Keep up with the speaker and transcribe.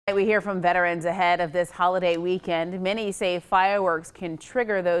We hear from veterans ahead of this holiday weekend. Many say fireworks can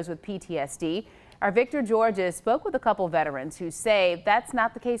trigger those with PTSD. Our Victor Georges spoke with a couple veterans who say that's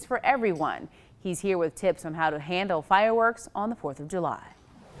not the case for everyone. He's here with tips on how to handle fireworks on the 4th of July.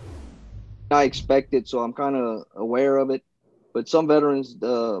 I expect it, so I'm kind of aware of it. But some veterans,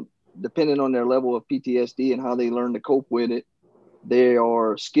 depending on their level of PTSD and how they learn to cope with it, they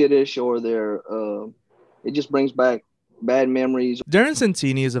are skittish or it just brings back bad memories. Darren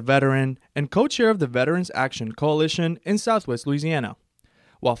Santini is a veteran and co-chair of the Veterans Action Coalition in Southwest Louisiana.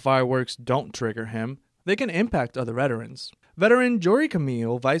 While fireworks don't trigger him, they can impact other veterans. Veteran Jory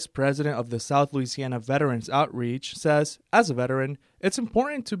Camille, vice president of the South Louisiana Veterans Outreach, says, as a veteran, it's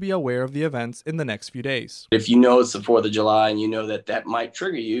important to be aware of the events in the next few days. If you know it's the 4th of July and you know that that might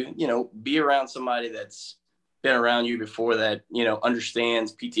trigger you, be around somebody that's been around you before that,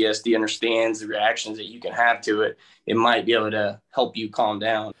 understands PTSD, understands the reactions that you can have to it. It might be able to help you calm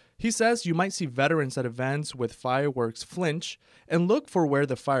down. He says you might see veterans at events with fireworks flinch and look for where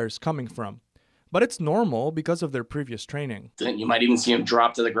the fire is coming from. But it's normal because of their previous training. You might even see them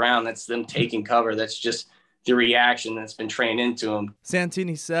drop to the ground. That's them taking cover. That's just the reaction that's been trained into them.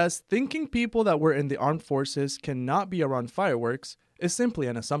 Santini says thinking people that were in the armed forces cannot be around fireworks is simply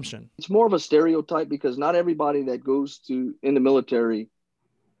an assumption. It's more of a stereotype because not everybody that goes in the military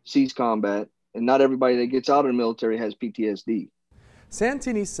sees combat, and not everybody that gets out of the military has PTSD.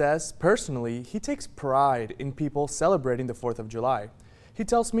 Santini says personally he takes pride in people celebrating the 4th of July. He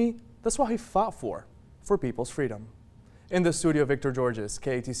tells me that's what he fought for people's freedom. In the studio, Victor Georges,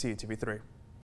 KATC TV3.